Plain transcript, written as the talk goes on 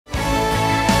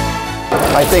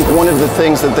I think one of the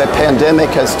things that pandemic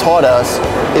has taught us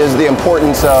is the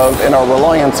importance of and our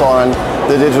reliance on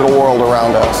the digital world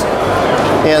around us.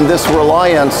 And this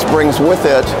reliance brings with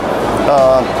it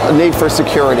a need for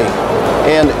security.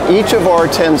 And each of our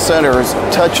 10 centers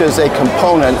touches a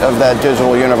component of that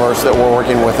digital universe that we're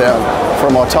working within.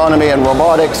 From autonomy and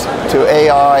robotics, to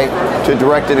AI, to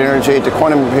directed energy, to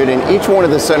quantum computing, each one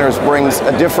of the centers brings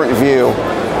a different view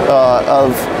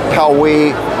of how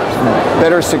we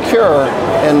better secure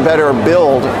and better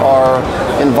build our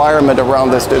environment around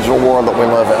this digital world that we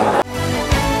live in.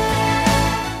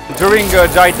 During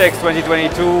GITEX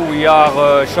 2022, we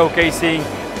are showcasing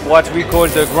what we call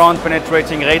the ground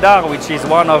penetrating radar, which is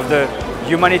one of the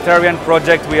humanitarian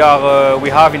projects we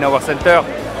have in our center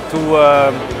to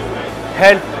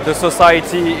help the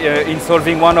society in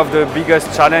solving one of the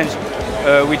biggest challenges,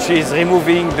 which is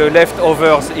removing the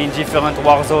leftovers in different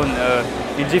war zones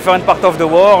in different parts of the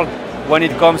world when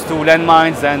it comes to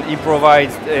landmines and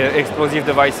improvised explosive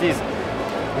devices,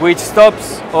 which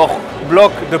stops or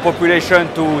block the population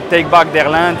to take back their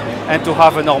land and to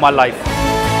have a normal life.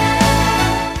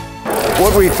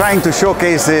 What we're trying to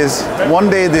showcase is one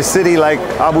day the city like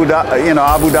Abu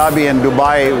Dhabi and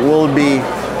Dubai will be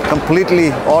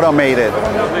completely automated.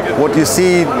 What you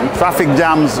see, traffic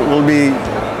jams will be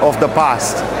of the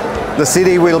past. The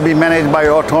city will be managed by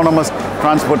autonomous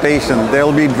transportation. There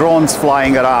will be drones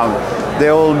flying around.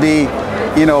 There will be,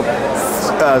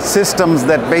 systems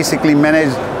that basically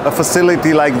manage a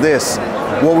facility like this.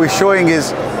 What we're showing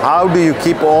is how do you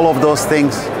keep all of those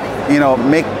things,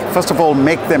 first of all,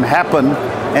 make them happen,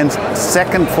 and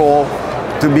second of all,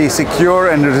 to be secure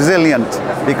and resilient,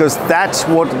 because that's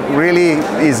what really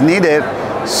is needed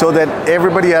so that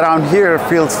everybody around here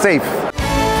feels safe.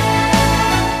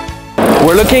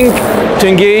 We're looking to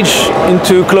engage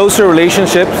into closer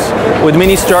relationships with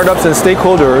many startups and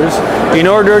stakeholders in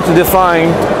order to define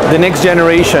the next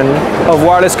generation of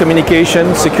wireless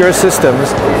communication, secure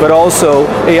systems, but also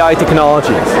AI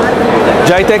technologies.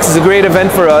 GITEX is a great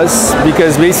event for us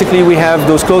because basically we have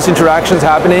those close interactions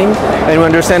happening and we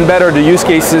understand better the use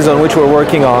cases on which we're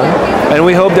working on, and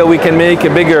we hope that we can make a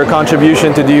bigger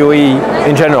contribution to the UAE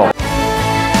in general.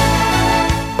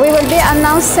 We will be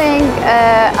announcing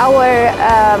our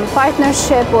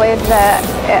partnership with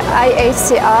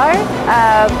IACR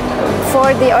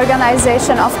for the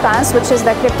organization of CANS, which is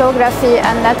the Cryptography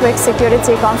and Network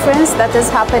Security Conference that is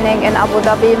happening in Abu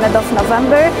Dhabi mid of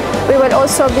November. We will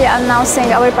also be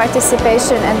announcing our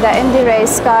participation in the Indy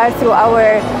Race car through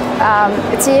our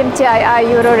team TII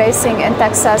Euro Racing in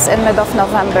Texas in mid of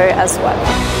November as well.